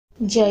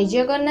जय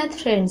जगन्नाथ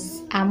फ्रेंड्स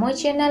आम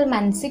channel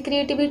Mansi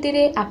creativity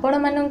रे आपण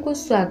माननकु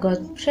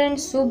स्वागत।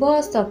 फ्रेंड्स शुभ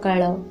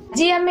सकाळ।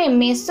 जी आमे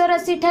मेष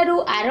राशि ठारू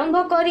आरंभ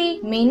करी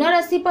मीन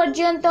राशि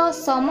पर्यंत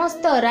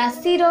समस्त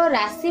राशि रो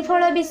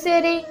राशिफल विषय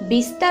रे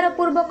विस्तार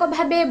पूर्वक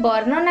भाबे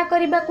वर्णना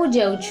करबाकू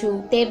जाउछु।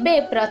 तेबे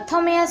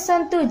प्रथमे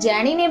आसंतु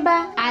जानि नेबा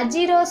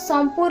आजिर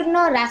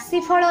संपूर्ण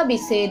राशिफल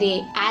विषय रे।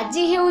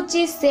 आजि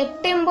हेउची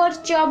सेप्टेम्बर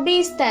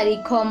 24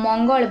 तारिख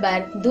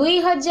मंगलवार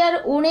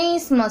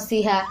 2019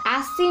 मसीहा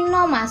आश्विन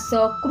मास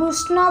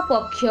कृष्ण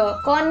पक्ष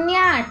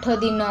कन्या 8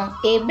 दिन।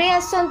 एबे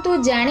आसंतु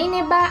जानि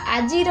नेबा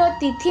आजिर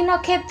तिथि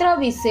नक्षत्र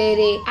विषय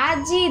रे।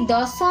 आजि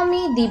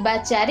दशमी दिबा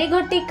 4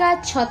 घटिका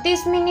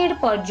 36 मिनिट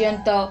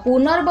पर्यंत,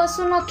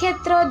 पुनर्वसु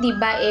नक्षत्र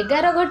दिबा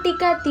 11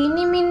 घटिका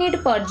 3 मिनिट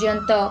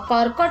पर्यंत,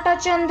 कर्कट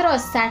चंद्र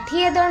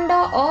 60 दंड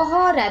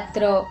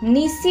अहोरात्र,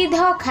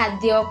 निषिद्ध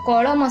खाद्य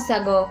कलम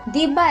शाग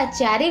दिबा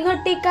 4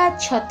 घटिका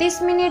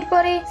 36 मिनिट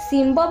परे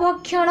सिंह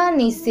भक्षण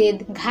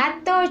निषेध,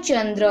 घात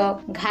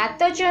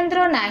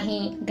चंद्र नाही,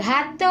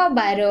 घात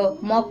बार,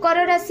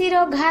 मकर राशि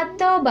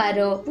घात बार,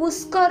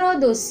 पुष्कर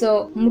दोष,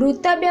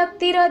 मृत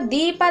व्यक्तिर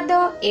पाद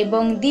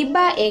एवं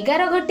दिबा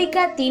 11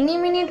 घटिका 3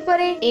 मिनिट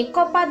परे एक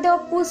पाद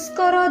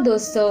पुष्कर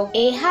दोष।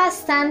 एहा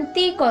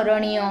शांति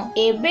करणीय।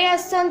 एबे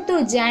आसंतु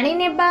जानि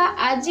नेबा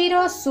आजिर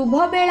शुभ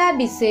बेला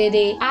विषय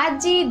रे।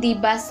 आजि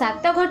दिबा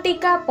 7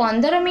 घटिका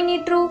 15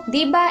 मिनिट रु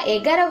दिबा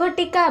 11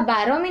 घटिका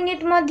 12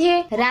 मिनिट मध्ये,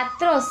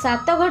 रात्र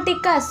 7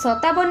 घटिका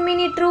 57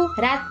 मिनिट रु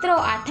रात्र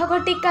 8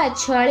 घटिका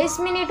 46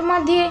 मिनिट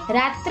मध्ये,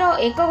 रात्र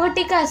 1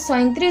 घटिका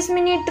 37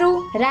 मिनिट रु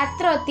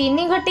रात्र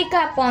 3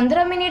 घटिका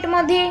 15 मिनिट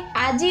मध्ये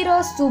आजिर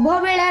शुभ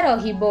बेला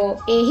रहिबो।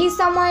 एही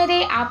समय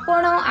रे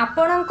आपण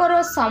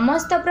आपणकर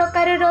समस्त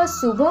प्रकारर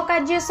शुभ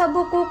कार्य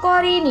सबकु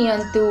करि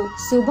नियंतु।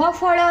 शुभ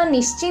फल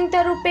निश्चिंत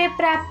रूपे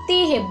प्राप्ति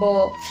हेबो।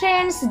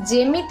 फ्रेंड्स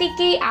जेमिति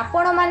कि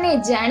आपण माने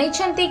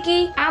जानिछंती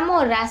कि आम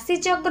राशि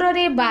चक्र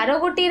रे 12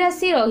 गोटी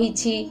राशि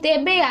रहिछि।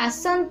 तेबे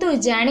आसंतु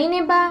जानि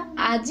नेबा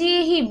आजि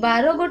एही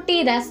 12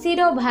 गोटी राशि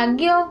रो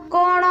भाग्य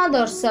कोन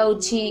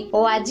दर्शाउछि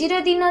ओ आजिर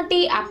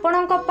दिनटी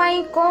आपणक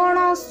पई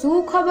कोन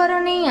सुखबर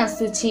नै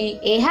आसुछि।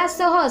 एहा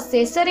सह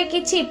शेषरे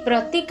किछि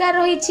प्रतिकार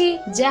रहिछि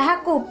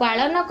जाहाकू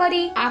पालन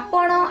करी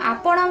आपण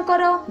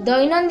आपणकर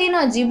दैनंदिन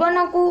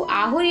जीवन को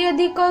आहुरी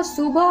अधिक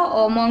शुभ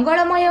और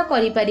मंगलमय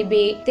करि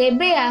परिबे।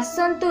 तेबे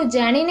आसंतु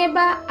जानि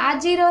नेबा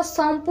आजिर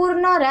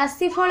संपूर्ण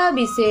राशिफल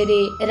विषय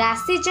रे।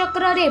 राशि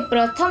चक्र रे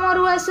प्रथम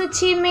रु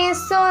आसुछि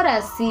मेष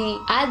राशि।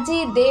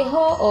 आजि देह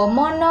और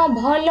मन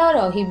भल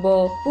रहिबो।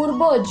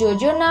 पूर्व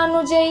योजना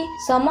अनुଯାयी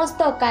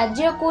समस्त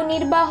कार्य को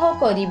निर्वाह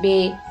करिबे।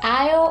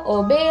 आय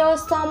और व्यय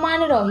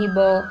समान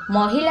रहिबो।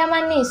 महिला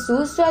माने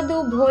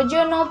सुस्वादु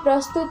भोजन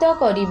प्रस्तुत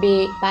करिबे।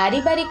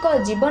 पारिवारिक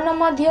जीवन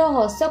मध्य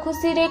हस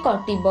खुशी रे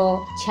कटिबो।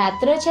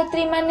 छात्र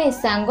छात्री माने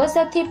सांग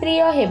साथी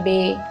प्रिय हेबे।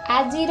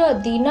 आजिर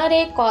दिन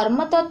रे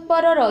कर्म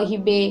तत्पर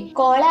रहिबे।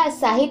 कला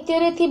साहित्य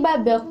रे थिबा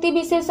व्यक्ति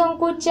विशेषण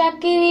को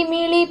चाकरी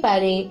मिली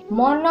पारे।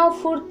 मन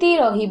फुर्ती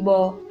रहिबो।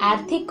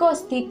 आर्थिक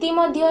स्थिति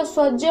मध्य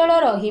सज्जल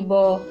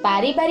रहिबो।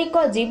 पारिवारिक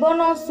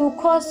जीवन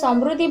सुख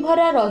समृद्धि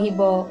भरा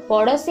रहिबो।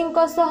 पड़ोसीक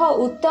सह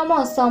उत्तम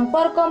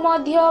संपर्क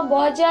मध्य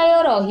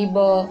बजाय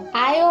रहिबो।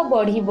 आय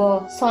बढ़िबो।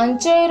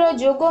 संचयर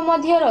जोग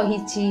मध्य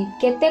रहिछि।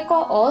 केतेक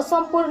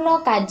असंपूर्ण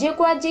कार्य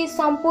को आज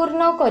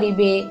संपूर्ण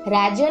करिबे।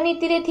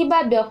 राजनीति रे थिबा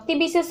व्यक्ति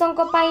विशेषक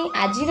पई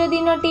आजिर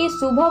दिनटी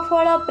शुभ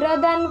फल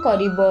प्रदान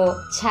करिबो।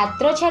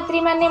 छात्र छात्री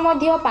माने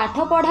मध्य पाठ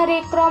पढ़ारे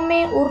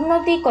क्रमे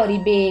उन्नति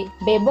करिबे।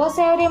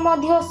 व्यवसाय रे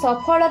मध्य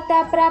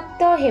सफलता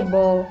प्राप्त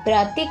हेबो।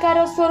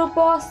 प्रतिकार स्वरूप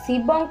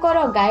शिवंकर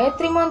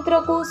गायत्री मंत्र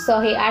को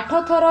 108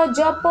 थर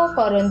जप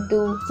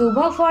करंतु। शुभ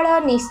फल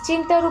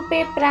निश्चिंत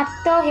रूपे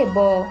प्राप्त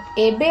हेबो।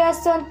 एबे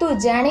आसंतु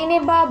जानि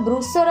नेबा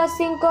वृष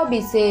राशिक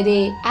विषय रे।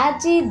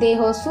 आजि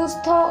देह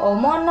सुस्थ और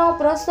मन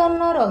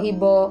प्रसन्न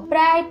रहिबो।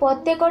 प्राय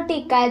प्रत्येकटी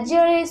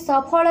कार्य रे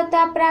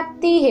सफलता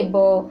प्राप्ति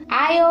हेबो।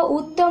 आय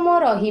उत्तम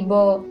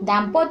रहिबो।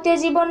 दाम्पत्य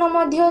जीवन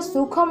मध्य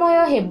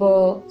सुखमय हेबो।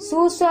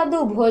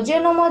 सुस्वादु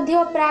भोजन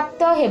मध्य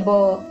प्राप्त हेबो।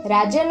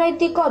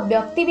 राजनैतिक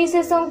व्यक्ति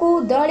विशेषण को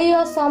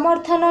दलीय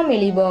समर्थन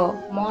मिलिबो।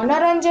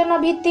 मनोरंजन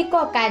भित्तिक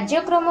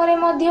कार्यक्रम रे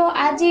मध्य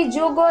आजि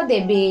जोग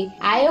देबे।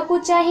 आय को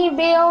चाहि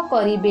व्यय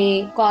करिबे।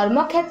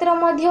 कर्म क्षेत्र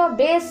मध्य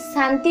बेस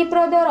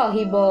शांतिप्रद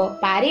रहिबो।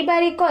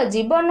 पारिवारिक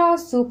जीवन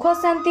सुख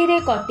शांति रे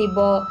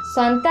कटिबो।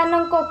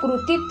 संतानक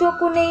कृतित्व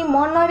को नै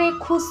मन रे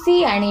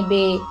खुशी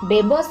आनिबे।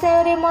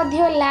 व्यवसाय रे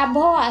मध्य लाभ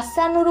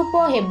आशानुरूप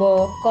हेबो।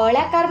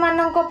 कलाकार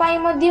मानक पई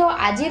मध्य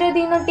आजिर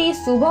दिनटी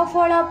शुभ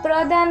फल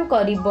प्रदान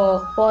करिबो।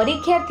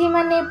 परीक्षार्थी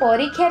माने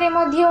परीक्षा रे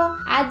मध्य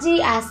आजि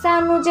आशा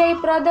अनुଯାयी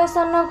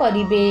प्रदर्शन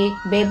करिबे।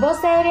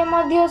 व्यवसाय रे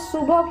मध्य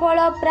शुभ फल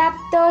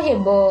प्राप्त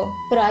हेबो।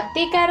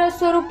 प्रतिकार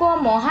स्वरूप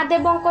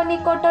महादेवंक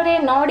निकटरे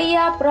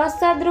नड़िया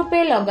प्रसाद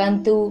रूपे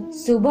लगांतु।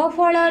 शुभ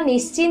फल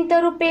निश्चिंत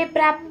रूपे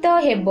प्राप्त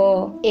हेबो।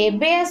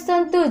 एबे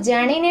आसंतु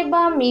जानि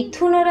नेबा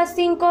मिथुन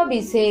राशिक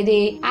विषय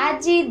रे।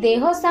 आजि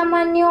देह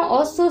सामान्य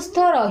असुस्थ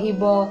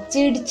रहिबो।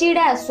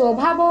 चिड़चिड़ा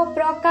स्वभाव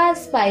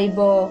प्रकाश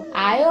पाइबो।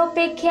 आय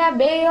अपेक्षा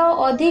व्यय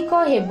अधिक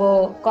हेबो।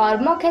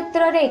 कर्म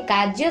क्षेत्र रे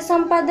कार्य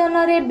संपादन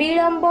ଗମନରେ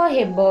ବିଳମ୍ବ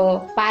ହେବ।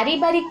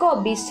 ପାରିବାରିକ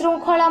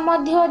ବିଶୃଙ୍ଖଳା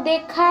ମଧ୍ୟ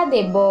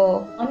ଦେଖାଦେବ।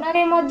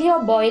 ମନରେ ମଧ୍ୟ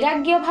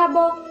ବୈରାଗ୍ୟ ଭାବ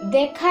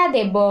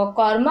ଦେଖାଦେବ।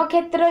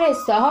 କର୍ମକ୍ଷେତ୍ରରେ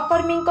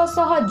ସହକର୍ମୀଙ୍କ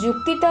ସହ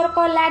ଯୁକ୍ତିତର୍କ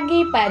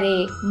ଲାଗିପାରେ।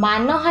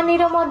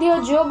 ମାନହାନିର ମଧ୍ୟ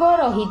ଯୋଗ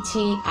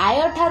ରହିଛି। ଆୟ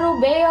ଠାରୁ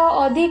ବ୍ୟୟ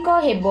ଅଧିକ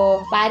ହେବ।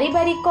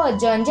 ପାରିବାରିକ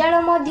ଜଞ୍ଜାଳ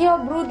ମଧ୍ୟ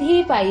ବୃଦ୍ଧି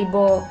ପାଇବ।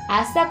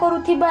 ଆଶା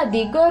କରୁଥିବା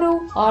ଦିଗରୁ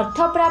ଅର୍ଥ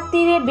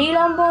ପ୍ରାପ୍ତିରେ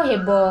ବିଳମ୍ବ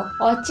ହେବ।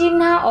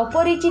 ଅଚିହ୍ନା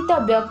ଅପରିଚିତ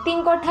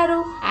ବ୍ୟକ୍ତିଙ୍କ ଠାରୁ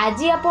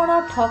ଆଜି ଆପଣ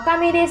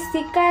ଠକାମିରେ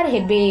ଶିକାର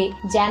ହେବେ।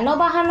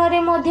 ଯାନବାହନରେ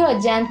ମଧ୍ୟ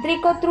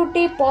ଯାନ୍ତ୍ରିକ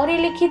ତ୍ରୁଟି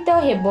ପରିଲକ୍ଷିତ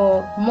ହେବ।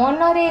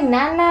 ମନରେ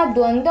ନାନା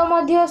ଦ୍ୱନ୍ଦ୍ୱ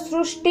ମଧ୍ୟ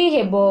ସୃଷ୍ଟି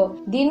ହେବ।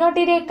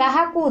 ଦିନଟିରେ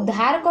କାହାକୁ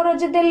ଧାର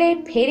କରଜ ଦେଲେ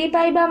ଫେରି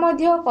ପାଇବା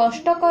ମଧ୍ୟ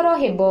କଷ୍ଟକର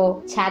ହେବ।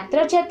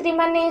 ଛାତ୍ରଛାତ୍ରୀ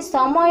ମାନେ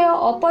ସମୟ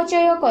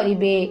ଅପଚୟ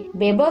କରିବେ।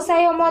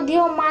 ବ୍ୟବସାୟ ମଧ୍ୟ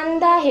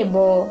ମାନ୍ଦା ହେବ।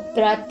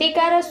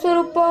 ପ୍ରତିକାର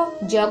ସ୍ୱରୂପ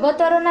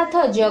ଜଗତର ନାଥ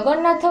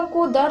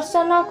ଜଗନ୍ନାଥଙ୍କୁ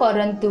ଦର୍ଶନ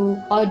କରନ୍ତୁ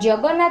ଓ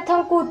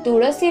ଜଗନ୍ନାଥଙ୍କୁ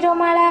ତୁଳସୀର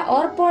ମାଳା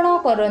ଅର୍ପଣ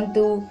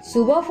କରନ୍ତୁ।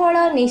 ଶୁଭ ଫଳ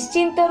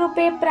ନିଶ୍ଚିନ୍ତ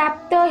ରୂପେ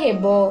ପ୍ରାପ୍ତ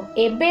ହେବ।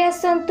 ଏବେ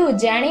ଆସନ୍ତୁ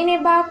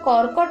ଜାଣିନେବା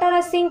କର୍କଟ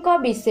ରାଶିଙ୍କ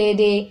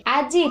ବିଷୟରେ।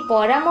 ଆଜି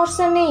ପରାମର୍ଶ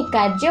ନେଇ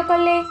କାର୍ଯ୍ୟ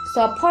କଲେ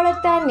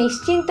ସଫଳତା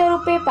ନିଶ୍ଚିନ୍ତ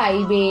ରୂପେ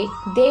ପାଇବେ।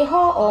 ଦେହ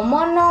ଓ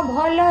ମନ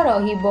ଭଲ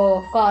ରହିବ।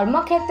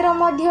 କର୍ମକ୍ଷେତ୍ର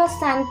ମଧ୍ୟ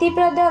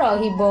ଶାନ୍ତିପ୍ରଦ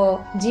ରହିବ।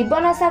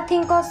 ଜୀବନ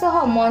ସାଥୀଙ୍କ ସହ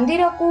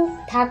ମନ୍ଦିରକୁ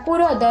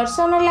ଠାକୁର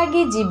ଦର୍ଶନ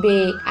ଲାଗି ଯିବେ।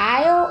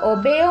 ଆୟ ଓ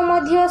ବ୍ୟୟ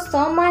ମଧ୍ୟ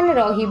ସମାନ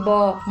ରହିବ।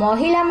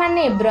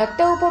 ମହିଳାମାନେ ବ୍ରତ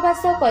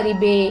ଉପବାସ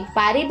କରିବେ।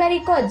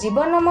 ପାରିବାରିକ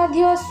ଜୀବନ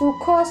ମଧ୍ୟ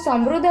ସୁଖ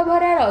ସମୃଦ୍ଧ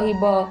ଭରା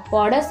ରହିବ।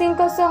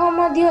 ପଡ଼ୋଶୀଙ୍କ ସହ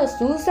ମଧ୍ୟ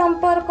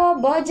ସୁସମ୍ପର୍କ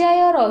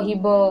ବଜାୟ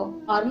ରହିବ।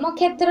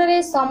 କର୍ମକ୍ଷେତ୍ରରେ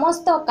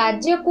ସମସ୍ତ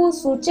କାର୍ଯ୍ୟକୁ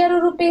ସୁଚାରୁ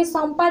ରୂପେ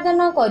ସମ୍ପାଦନ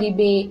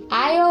କରିବେ।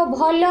 ଆୟ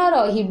ଭଲ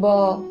ରହିବ।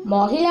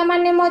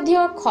 ମହିଳାମାନେ ମଧ୍ୟ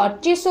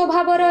ଖର୍ଚ୍ଚୀ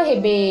ସ୍ୱଭାବର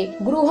ହେବେ।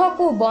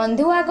 ଗୃହକୁ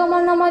ବନ୍ଧୁ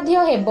ଆଗମନ ମଧ୍ୟ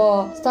ହେବ।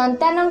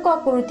 ସନ୍ତାନଙ୍କ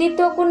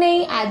କୃତିତ୍ୱକୁ ନେଇ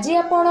ଆଜି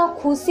ଆପଣ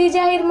ଖୁସି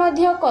ଜାହିର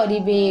ମଧ୍ୟ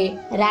କରିବେ।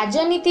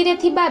 ରାଜନୀତିରେ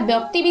ଥିବା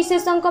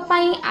ବ୍ୟକ୍ତିବିଶେଷଙ୍କ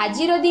ପାଇଁ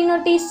ଆଜିର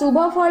ଦିନଟି ଶୁଭ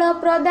ଫଳ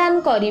ପ୍ରଦାନ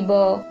କରିବ।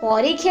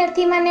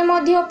 ପରୀକ୍ଷାର୍ଥୀ ମାନେ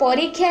ମଧ୍ୟ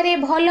ପରୀକ୍ଷାରେ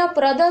ଭଲ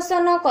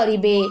ପ୍ରଦର୍ଶନ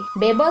କରିବେ।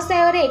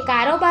 ବ୍ୟବସାୟରେ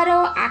କାରବାର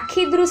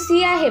ଆଖି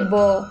ଦୃଶିଆ ହେବ।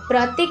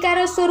 ପ୍ରତିକାର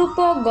ସ୍ୱରୂପ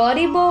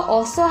ଗରିବ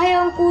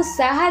ଅସହାୟଙ୍କୁ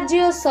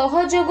ସାହାଯ୍ୟ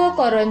ସହଯୋଗ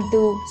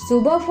କରନ୍ତୁ।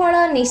 ଶୁଭ ଫଳ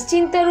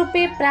ନିଶ୍ଚିନ୍ତ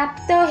ରୂପେ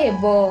ପ୍ରାପ୍ତ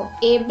ହେବ।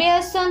 ଏବେ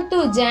ଆସନ୍ତୁ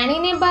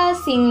ଜାଣିନେବା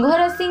ସିଂହ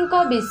ରାଶିଙ୍କ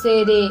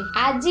ବିଷୟରେ।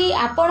 ଆଜି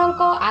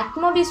ଆପଣଙ୍କ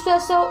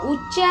ଆତ୍ମବିଶ୍ୱାସ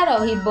ଉଚ୍ଚା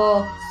ରହିବ।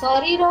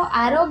 ଶରୀର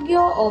ଆରୋଗ୍ୟ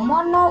ଓ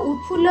ମନ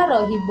ଉତ୍ଫୁଲ୍ଲ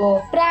ରହିବ।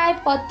 ପ୍ରାୟ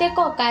ପ୍ରତ୍ୟେକ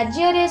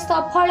କାର୍ଯ୍ୟରେ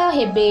ସଫଳ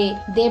ହେବେ।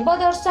 ଦେବ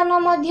ଦର୍ଶନ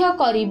ମଧ୍ୟ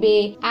କରିବେ।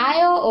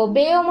 ଆୟ ଓ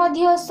ବ୍ୟୟ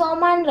ମଧ୍ୟ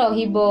ସମାନ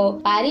ରହିବ।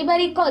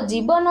 ପାରିବାରିକ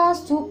ଜୀବନ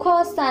ସୁଖ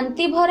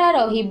ଶାନ୍ତି ଭରା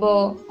ରହିବ।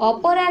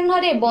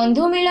 ଅପରାହ୍ନରେ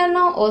ବନ୍ଧୁ ମିଳନ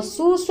ଓ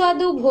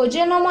ସୁସ୍ୱାଦୁ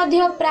ଭୋଜନ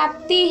ମଧ୍ୟ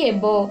ପ୍ରାପ୍ତି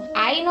ହେବ।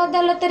 ଆଇନ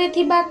ଅଦାଲତରେ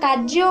ଥିବା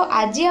କାର୍ଯ୍ୟ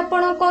ଆଜି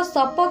ଆପଣଙ୍କ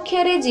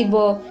ସପକ୍ଷରେ ଯିବ।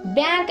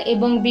 ବ୍ୟାଙ୍କ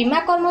ଏବଂ ବୀମା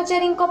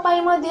କର୍ମଚାରୀଙ୍କ ପାଇଁ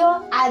ମଧ୍ୟ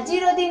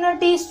ଆଜିର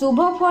ଦିନଟି ଶୁଭ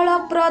ଫଳ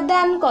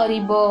ପ୍ରଦାନ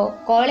କରିବ।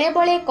 କଳେ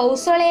ବଳେ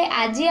କୌଶଳେ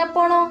ଆଜି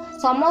ଆପଣ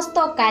ସମସ୍ତ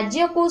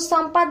କାର୍ଯ୍ୟକୁ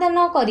ସମ୍ପାଦନ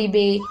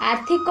କରିବେ।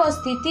 ଆର୍ଥିକ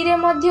ସ୍ଥିତିରେ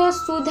ମଧ୍ୟ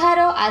ସୁଧାର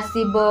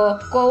ଆସିବ।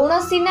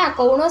 କୌଣସି ନା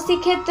କୌଣସି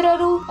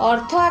କ୍ଷେତ୍ରରୁ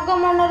ଅର୍ଥ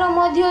ଆଗମନର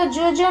ମଧ୍ୟ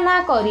ଯୋଜନା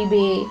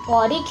କରିବେ।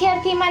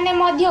 ପରୀକ୍ଷାର୍ଥୀ ମାନେ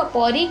ମଧ୍ୟ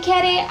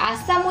ପରୀକ୍ଷାରେ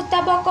ଆଶା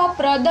ମୁତାବକ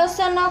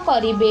ପ୍ରଦର୍ଶନ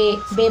କରିବେ।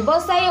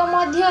 ବ୍ୟବସାୟ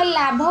ମଧ୍ୟ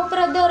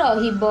ଲାଭପ୍ରଦ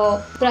ରହିବ।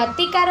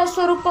 ପ୍ରତିକାର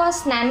ସ୍ୱରୂପ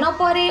ସ୍ନାନ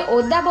ପରେ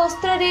ଓଦା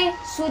ବସ୍ତ୍ରରେ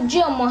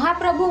ସୂର୍ଯ୍ୟ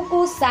ମହାପ୍ରଭୁଙ୍କୁ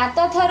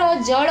 7 ଥର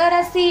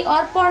ଜଳରାଶି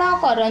ଅର୍ପଣ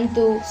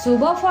କରନ୍ତୁ।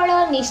 ଶୁଭ ଫଳ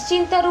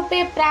ନିଶ୍ଚିନ୍ତ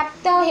ରୂପେ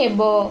ପ୍ରାପ୍ତ ହେବ।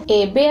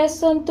 ଏବେ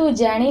ଆସନ୍ତୁ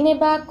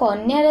ଜାଣିନେବା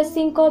କନ୍ୟା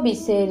ରାଶିଙ୍କ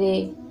ବିଷୟରେ।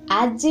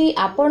 ଆଜି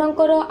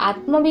ଆପଣଙ୍କର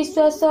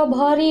ଆତ୍ମବିଶ୍ୱାସ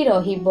ଭରି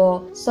ରହିବ।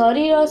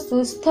 ଶରୀର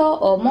ସୁସ୍ଥ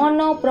ଓ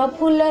ମନ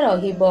ପ୍ରଫୁଲ୍ଲ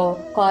ରହିବ।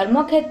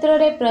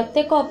 କର୍ମକ୍ଷେତ୍ରରେ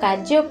ପ୍ରତ୍ୟେକ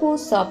କାର୍ଯ୍ୟକୁ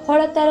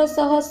ସଫଳତାର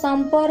ସହ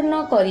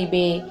ସମ୍ପନ୍ନ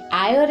କରିବେ।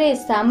 ଆୟରେ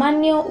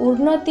ସାମାନ୍ୟ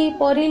ଉନ୍ନତି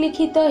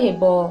ପରିଲକ୍ଷିତ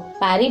ହେବ।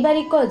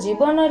 ପାରିବାରିକ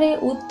ଜୀବନରେ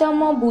ଉତ୍ତମ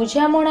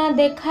ବୁଝାମଣା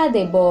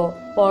ଦେଖାଦେବ।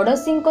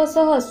 ପଡ଼ୋଶୀଙ୍କ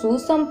ସହ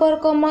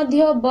ସୁସମ୍ପର୍କ ମଧ୍ୟ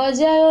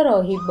ବଜାୟ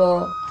ରହିବ।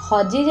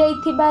 ହଜି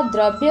ଯାଇଥିବା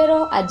ଦ୍ରବ୍ୟର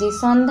ଆଜି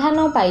ସନ୍ଧାନ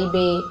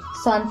ପାଇବେ।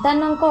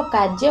 ସନ୍ତାନଙ୍କ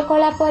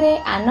କାର୍ଯ୍ୟକଳାପରେ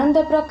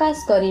ଆନନ୍ଦ ପ୍ରକାଶ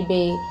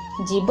କରିବେ।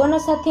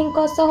 ଜୀବନସାଥୀଙ୍କ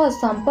ସହ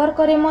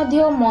ସମ୍ପର୍କରେ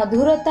ମଧ୍ୟ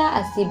ମଧୁରତା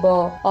ଆସିବ।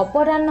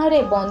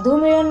 ଅପରାହ୍ନରେ ବନ୍ଧୁ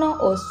ମିଳନ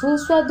ଓ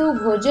ସୁସ୍ୱାଦୁ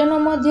ଭୋଜନ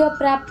ମଧ୍ୟ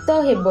ପ୍ରାପ୍ତ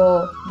ହେବ।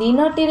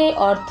 ଦିନଟିରେ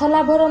ଅର୍ଥ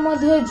ଲାଭର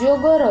ମଧ୍ୟ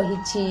ଯୋଗ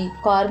ରହିଛି।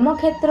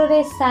 କର୍ମକ୍ଷେତ୍ରରେ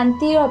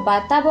ଶାନ୍ତିର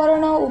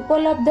ବାତାବରଣ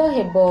ଉପଲବ୍ଧ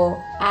ହେବ।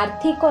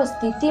 ଆର୍ଥିକ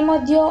ସ୍ଥିତି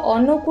ମଧ୍ୟ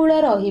ଅନୁକୂଳ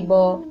ରହିବ।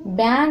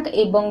 ବ୍ୟାଙ୍କ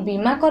ଏବଂ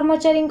ବୀମା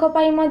କର୍ମଚାରୀଙ୍କ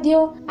ପାଇଁ ମଧ୍ୟ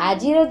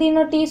ଆଜିର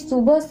ଦିନଟି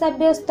ଶୁଭ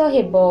ସାବ୍ୟସ୍ତ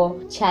ହେବ।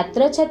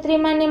 ଛାତ୍ରଛାତ୍ରୀ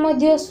ମାନେ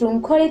ମଧ୍ୟ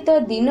ଶୃଙ୍ଖଳିତ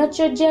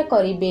ଦିନଚର୍ଯ୍ୟା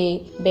କରିବେ।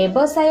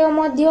 ବ୍ୟବସାୟ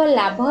ମଧ୍ୟ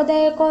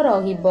ଲାଭଦାୟକ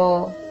ରହିବ।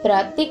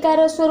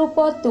 प्रतिकार स्वरूप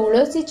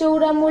तुलसी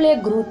चौरा मूले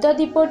घृत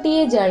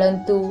दीपटिए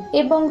जालंतु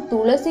एवं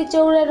तुलसी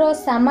चौरार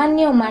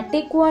सामान्य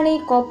माटी को आनी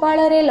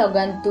कपाଳରେ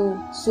लगांतु।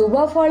 शुभ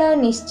फल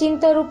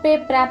निश्चिंत रूपे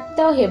प्राप्त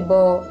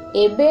हेबो।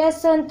 एबे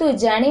आसंतु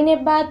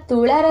जानिनेबा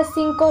तुला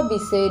राशिंक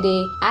विषय।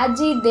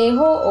 आज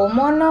देह ओ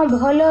मन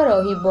भल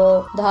रहिबो।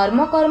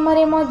 धर्म कर्म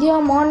रे मध्य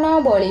मन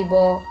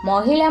बळिबो।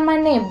 महिला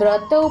माने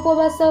व्रत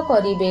उपवास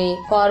करिवे।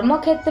 कर्म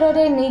क्षेत्र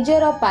रे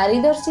निजर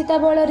पारदर्शिता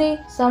बलरे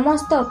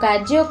समस्त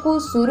कार्य को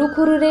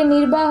सुरुखुरुरे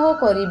निर्वाह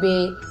करिवे।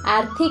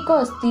 आर्थिक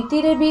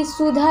स्थिति रे भी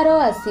सुधार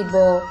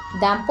आसीबो।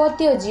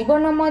 दाम्पत्य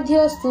जीवन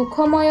मध्य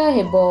सुखमय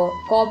हेबो।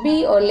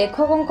 कवि और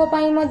लेखकंक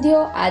पई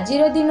मध्य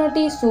आजिर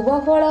दिनटी शुभ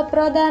फल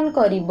प्रदान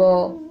करिबो।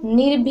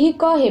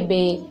 निर्भीक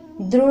हेबे।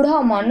 दृढ़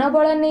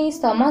मनोबल नहीं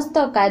समस्त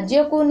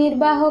कार्य को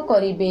निर्वाह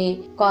करिवे।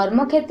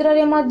 कर्म क्षेत्र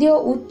रे मध्य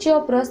उच्च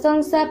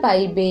प्रशंसा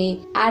पाइबे।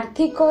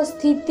 आर्थिक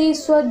स्थिति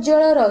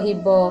स्वज्जल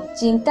रहिबो।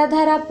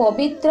 चिंताधारा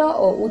पवित्र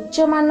और उच्च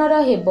मानर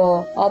हेबो।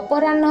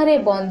 अपराह्न रे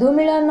बंधु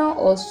मिलन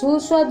और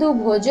सुस्वादु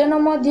भोजन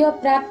मध्य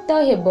प्राप्त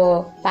हेबो।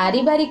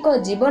 पारिवारिक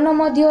जीवन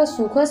मध्य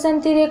सुख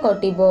शांति रे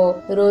कटिबो।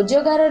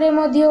 रोजगार रे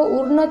मध्य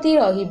उन्नति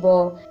रहिबो।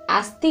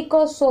 आस्तिक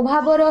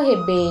स्वभावर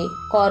हेबे।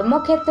 कर्म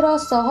क्षेत्र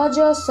सहज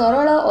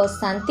सरल और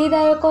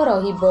शांतिदायक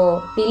रहिबो।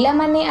 पिला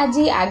माने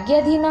आजी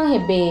आज्ञाधीन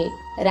हेबे।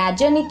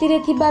 राजनीति रे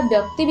थिबा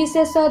व्यक्ति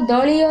विशेष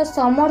दलीय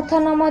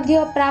समर्थन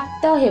मध्य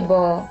प्राप्त हेबो।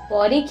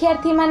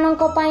 परीक्षार्थी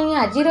मानक पई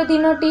आजिर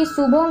दिनटी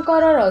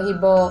शुभंकर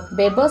रहिबो।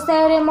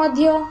 व्यवसाय रे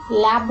मध्य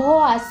लाभ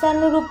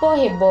आशानुरूप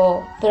हेबो।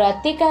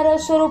 प्रतिकार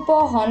स्वरूप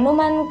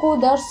हनुमान को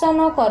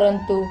दर्शन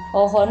करंतु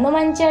और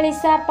हनुमान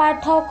चालीसा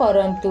पाठ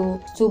करंतु।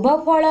 शुभ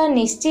फल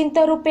निश्चिंत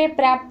रूपे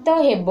प्राप्त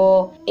हेबो।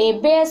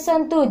 एबे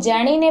आसंतु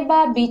जानि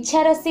नेबा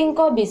बिच्छा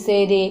राशिंक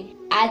विषय रे।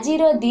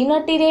 आजिर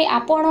दिनटी रे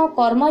आपण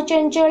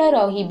कर्मचंचल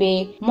रहिबे।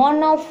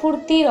 मन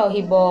फुर्ती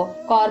रहिबो।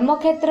 कर्म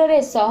क्षेत्र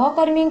रे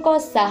सहकर्मी को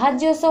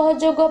साहाय्य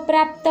सहयोग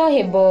प्राप्त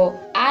हेबो।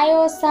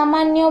 आय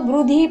सामान्य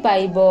वृद्धि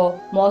पाइबो।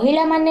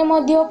 महिला माने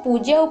मध्य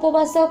पूजा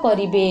उपवास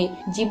करिवे।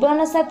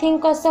 जीवन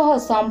साथींक सह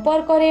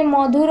संपर्क रे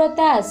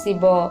मधुरता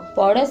आसीबो।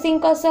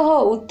 पड़ोसींक सह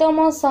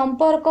उत्तम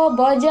संपर्क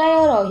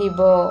बजाय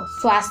रहिबो।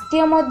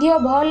 स्वास्थ्य मध्य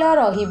भल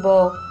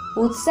रहिबो।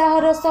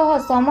 उत्साहर सह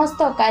समस्त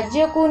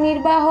कार्य को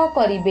निर्वाह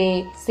करिवे।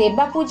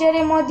 सेवा पूजा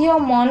रे मध्य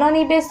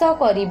मनोनिवेश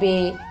करिवे।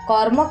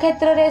 कर्म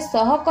क्षेत्र रे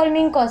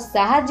सहकर्मी को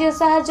साहाय्य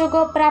सहयोग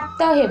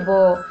प्राप्त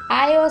हेबो।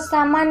 आय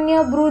सामान्य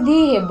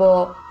वृद्धि हेबो।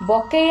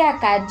 बकेया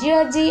कार्य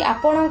आज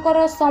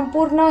आपणकर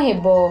संपूर्ण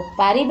हेबो।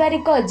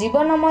 पारिवारिक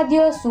जीवन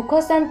मध्य सुख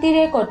शांति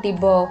रे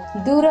कटिबो।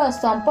 दूर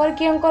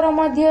संपर्कियंकर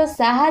मध्य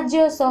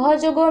साहाय्य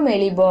सहयोग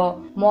मिलिबो।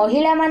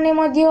 महिला माने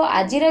मध्य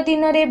आजिर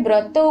दिन रे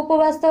व्रत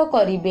उपवास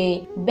करिवे।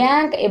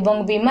 बैंक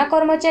एवं बीमा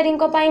कर्मचारी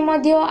पई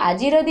मध्य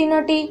आजिर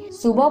दिनटी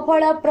शुभ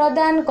फल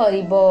प्रदान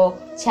करिबो।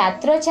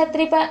 छात्र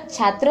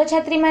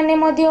छात्री माने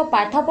मध्य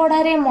पाठ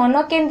पढ़ारे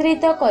मन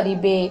केंद्रित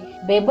करिवे।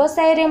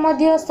 व्यवसाय रे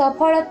मध्य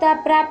सफलता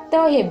प्राप्त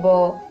हेबो।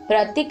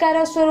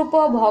 प्रतिकार स्वरूप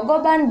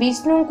भगवान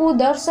विष्णु को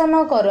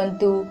दर्शन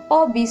करंतु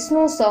और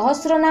विष्णु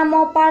सहस्र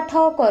नाम पाठ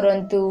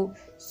करंतु।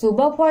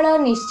 शुभ फल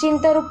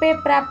निश्चिंत रूपे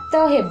प्राप्त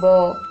हेबो।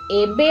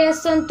 एबे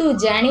आसंतु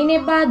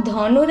जानिनेबा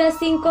धनु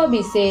राशिंक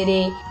विषय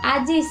रे।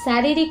 आज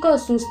शारीरिक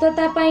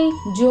सुस्थता पई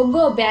जोग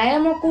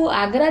व्यायाम को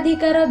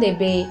अग्राधिकार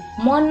देबे।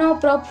 मन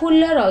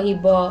प्रफुल्ल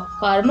रहिबो।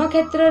 कर्म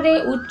क्षेत्र रे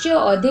उच्च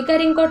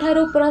अधिकारींक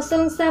ठारू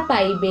प्रशंसा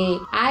पाइबे।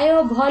 आय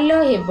भल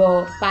हेबो।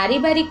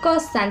 पारिवारिक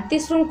शांति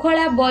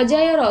श्रृंखला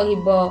बजाय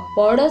रहिबो।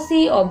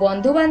 पड़ोसी और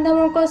बंधु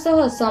बांधवक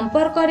सह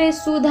संपर्क रे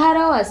सुधार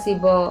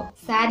आसीबो।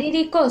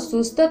 शारीरिक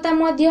सुस्थता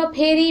मध्य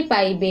फेरी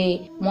पाइबे।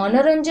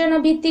 मनोरंजन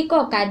भित्तिक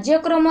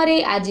कार्यक्रम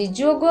रे आज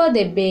जोग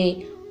देबे।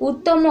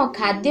 उत्तम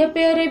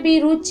खाद्यपेय रे भी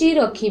रुचि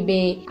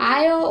रखिबे।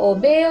 आय और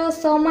व्यय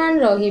समान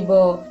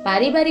रहिबो।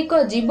 पारिवारिक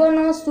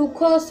जीवन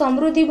सुख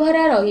समृद्धि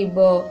भरा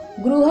रहिबो।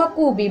 गृह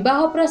को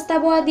विवाह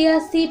प्रस्ताव आदि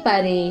आसी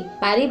पारे।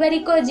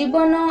 पारिवारिक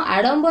जीवन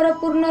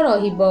आडंबरपूर्ण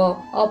रहिबो।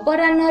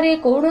 अपराह्न रे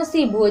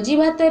कौनसी भोजी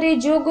भात रे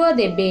जोग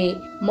देबे।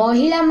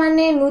 महिला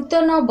माने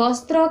नूतन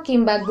वस्त्र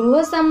किंबा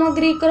गृह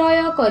सामग्री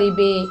क्रय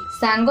करिवे।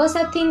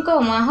 सांगसाथींक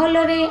माहौल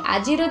रे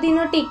आजिर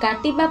दिनटी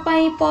काटिबा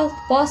पई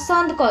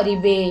पसंद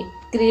करिवे।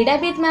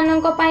 क्रीडाविद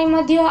मानक पई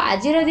मध्य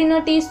आजिर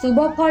दिनटी शुभ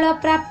फल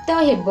प्राप्त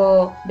हेबो।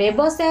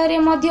 व्यवसाय रे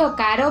मध्य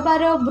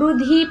कारोबार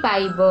वृद्धि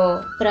पाइबो।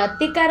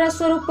 प्रतिकार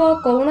स्वरूप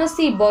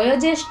कौनसी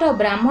वयोज्येष्ठ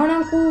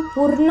ब्राह्मण को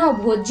पूर्ण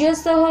भोज्य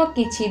सह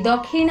किछि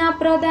दक्षिणा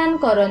प्रदान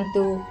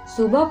करंतु।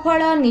 शुभ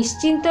फल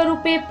निश्चिंत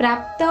रूपे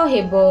प्राप्त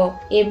हेबो।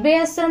 एबे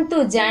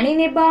आसंतु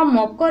जानिनेबा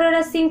मकर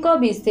राशिंक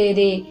विषय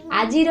रे।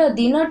 आजिर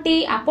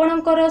दिनटी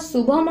आपणकर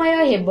शुभमय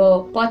हेबो।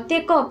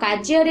 प्रत्येक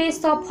कार्य रे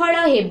सफल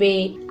हेबे।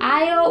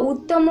 आय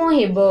उत्तम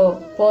हेबो।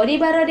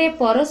 परिवार रे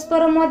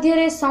परस्पर मध्य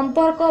रे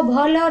संपर्क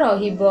भल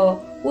रहिबो।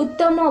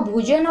 उत्तम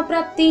भोजन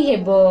प्राप्ति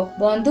हेबो।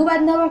 बंधु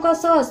बांधवक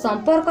सह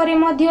संपर्क रे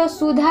मध्य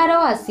सुधार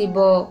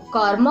आसीबो।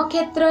 कर्म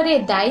क्षेत्र रे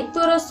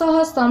दायित्वर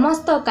सह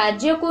समस्त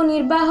कार्य को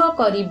निर्वाह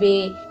करिवे।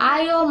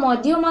 आय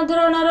मध्यम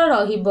धरणर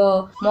रहिबो।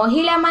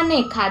 महिला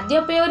माने खाद्य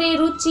पेय रे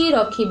रुचि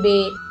रखिबे।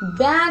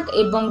 बैंक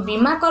एवं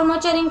बीमा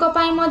कर्मचारी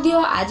पई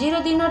मध्य आजिर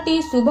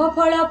दिनटी शुभ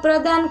फल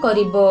प्रदान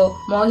करिबो।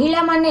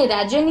 महिला माने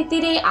राजनीति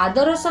रे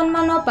आदर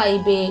सम्मान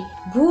पाइबे।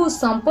 भू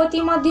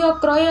संपत्ति मध्य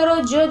क्रयर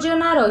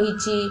योजना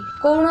रहिछि।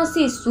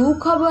 कौनसी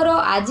सुखबर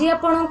आज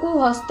आपनकु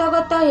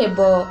हस्तगत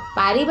हेबो।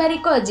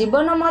 पारिवारिक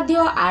जीवन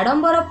मध्य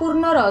आडंबर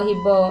पूर्ण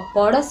रहिबो।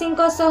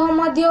 पड़ोसीक सह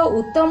मध्य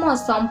उत्तम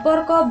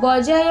संपर्क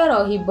बजाय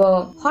रहिबो।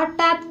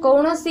 हठात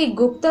कौनसी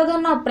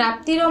गुप्तधन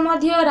प्राप्तिर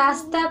मध्य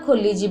रास्ता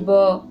खोली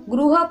जिवो।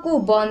 गृह को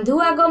बंधु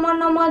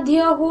आगमन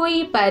मध्य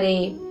होई पारे।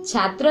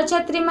 छात्र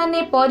छात्री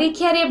माने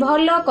परीक्षा रे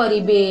भल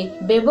करिवे।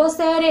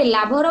 व्यवसाय रे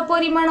लाभर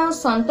परिमाण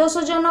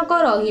संतोषजनक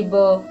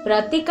रहिबो।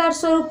 प्रतिकार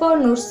स्वरूप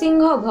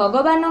नृसिंह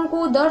भगवान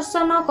को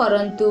दर्शन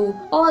करंतु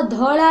और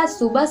धला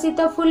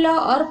सुबासित फूल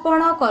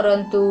अर्पण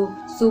करंतु।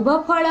 शुभ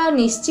फल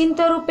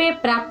निश्चिंत रूपे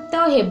प्राप्त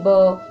हेबो।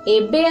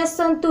 एबे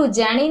आसंतु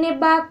जानि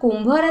नेबा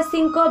कुंभ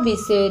राशिंक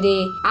विषय रे।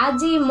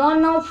 आजी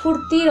मन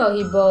फुर्ती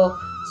रहिबो।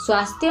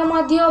 स्वास्थ्य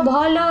मध्य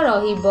भल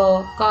रहिबो।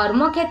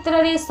 कर्म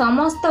क्षेत्र रे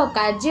समस्त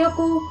कार्य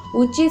को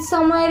उचित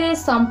समय रे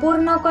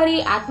संपूर्ण करी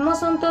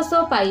आत्मसंतोष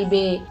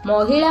पाइबे।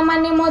 महिला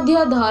माने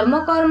मध्य धर्म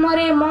कर्म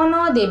रे मन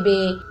देबे।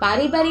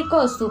 पारिवारिक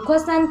सुख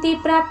शांति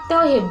प्राप्त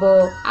हेबो।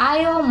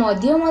 आय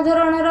मध्यम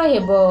धरणर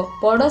हेबो।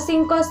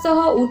 पड़ोसीक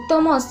सह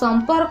उत्तम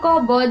संपर्क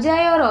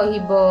बजाय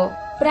रहिबो।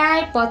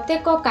 प्राय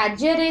प्रत्येक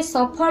कार्य रे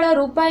सफल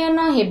रूपायन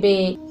हेबे।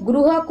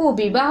 गृह को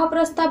विवाह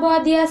प्रस्ताव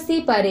आदि आसी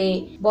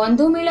पारे।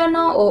 बंधु मिलन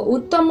और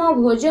उत्तम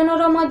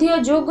भोजनर मध्य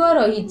जोग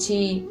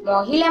रहिछि।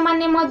 महिला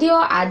माने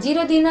मध्य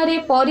आजिर दिन रे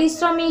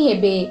परिश्रमी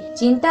हेबे।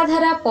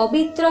 चिंताधारा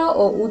पवित्र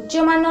और उच्च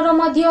मानर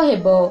मध्य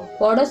हेबो।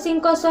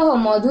 पड़ोसीक सह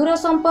मधुर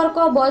संपर्क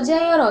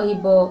बजाय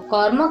रहिबो।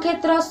 कर्म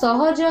क्षेत्र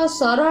सहज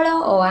सरल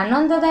और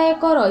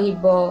आनंददायक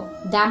रहिबो।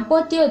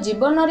 दाम्पत्य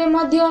जीवन रे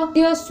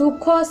मध्य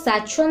सुख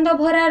साच्छंद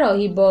भरा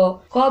रहिबो।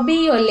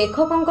 कवि और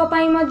लेखकों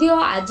पाई मध्य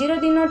आजिर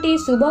दिनटी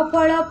शुभ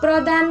फल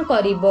प्रदान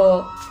करिबो।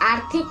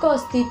 आर्थिक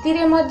स्थिति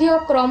रे मध्य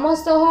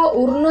क्रमशः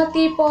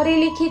उन्नति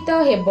परिलिखित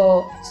हेबो।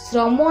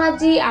 श्रम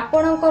आजी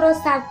आपणकर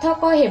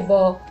सार्थक हेबो।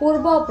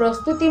 पूर्व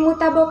प्रस्तुति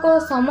मुताबक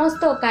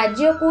समस्त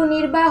कार्य को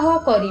निर्वाह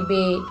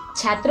करिवे।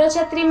 छात्र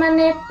छात्री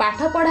माने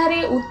पाठ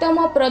पढ़ारे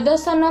उत्तम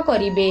प्रदर्शन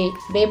करिवे।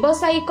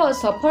 व्यावसायिक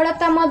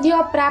सफलता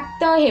मध्य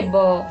प्राप्त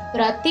हेबो।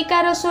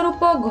 प्रतिकार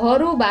स्वरूप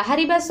घरु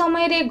बाहरिबा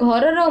समय रे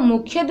घरर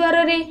मुख्य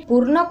द्वार रे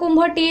पूर्ण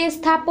कुंभटीए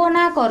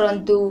स्थापना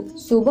करंतु।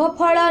 शुभ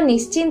फल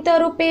निश्चिंत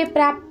रूपे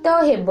प्राप्त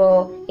हेबो।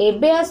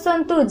 एबे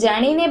आसंतु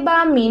जानि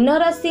नेबा मीन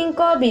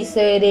राशिंक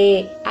विषय रे।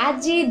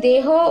 आजी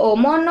देह ओ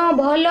मन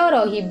भल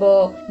रहिबो।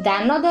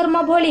 दान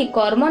धर्म भली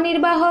कर्म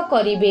निर्वाह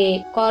करिवे।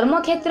 कर्म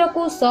क्षेत्र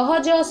को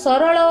सहज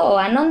सरल और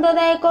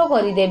आनंददायक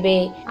करिदेबे।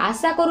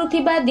 आशा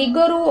करुथिबा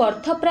दिगरु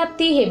अर्थ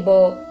प्राप्ति हेबो।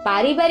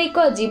 पारिवारिक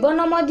जीवन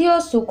मध्य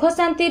सुख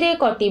शांति रे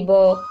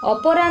कटिबो।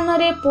 अपराह्न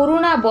रे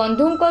पुरुणा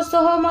बंधुंक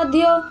सह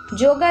मध्य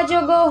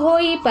जोगाजोग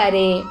होई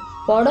पारे।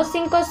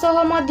 पड़ोसींक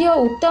सह मध्य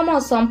उत्तम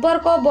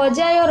संपर्क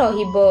बजाय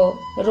रहिबो।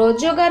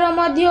 रोजगार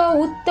मध्य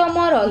उत्तम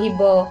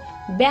रहिबो।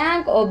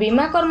 बैंक और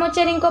बीमा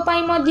कर्मचारी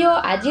मध्य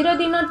आजिर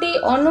दिनटी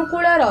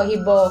अनुकूल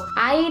रहिबो।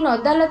 आईन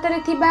अदालत रे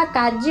थिबा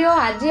कार्य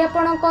आज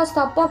आपणक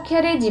सपक्ष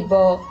रे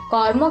जीवो।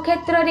 कर्म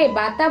क्षेत्र रे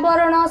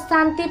वातावरण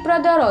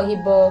शांतिप्रद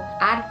रहिबो।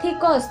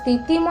 आर्थिक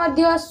स्थिति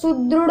मध्य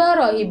सुदृढ़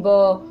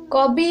रहिबो।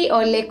 कवि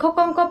और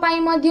लेखकों पाई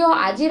मध्य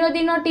आजिर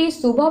दिनटी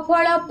शुभ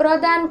फल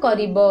प्रदान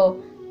करिबो।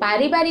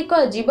 पारिवारिक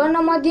जीवन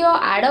मध्य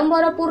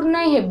आडंबर पूर्ण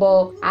हेबो।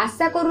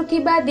 आशा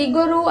करुथिबा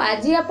दिगरु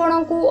आज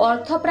आपणकु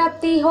अर्थ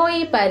प्राप्ति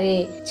होई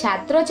पारे।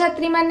 छात्र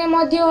छात्री माने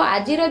मध्य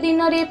आजिर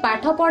दिन रे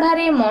पाठ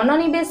पढ़ारे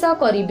मनोनिवेश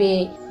करिवे।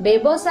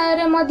 व्यवसाय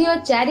रे मध्य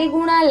 4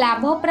 गुणा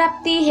लाभ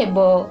प्राप्ति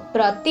हेबो।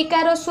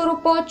 प्रतिकार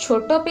स्वरूप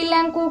छोट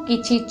पिलांकु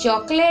किछि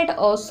चॉकलेट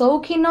और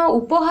शौखीन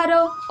उपहार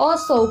और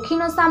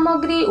शौखीन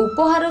सामग्री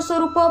उपहार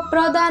स्वरूप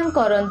प्रदान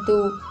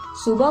करंतु।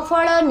 शुभ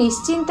फल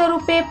निश्चिंत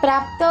रूपे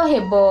प्राप्त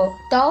हेबो।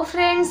 तो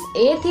फ्रेंड्स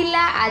ए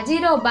थिला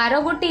आजिर 12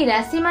 गोटी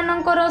राशि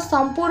मानकर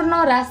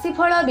संपूर्ण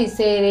राशिफल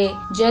विषय रे।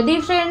 जदि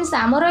फ्रेंड्स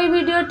आमर ए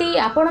वीडियोटी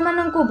आपण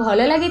माननकु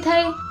भल लागि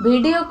थाए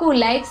वीडियो को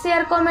लाइक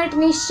शेयर कमेंट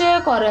निश्चय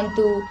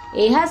करंतु।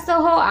 एहा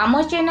सह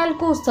आम चैनल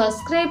को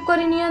सब्सक्राइब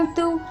करि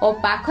नियंतु और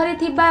पाखरे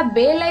थिबा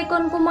बेल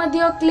आइकन को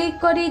मध्य क्लिक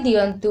करि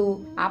दियंतु।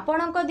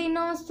 आपणक दिन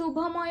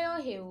शुभमय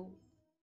हेउ।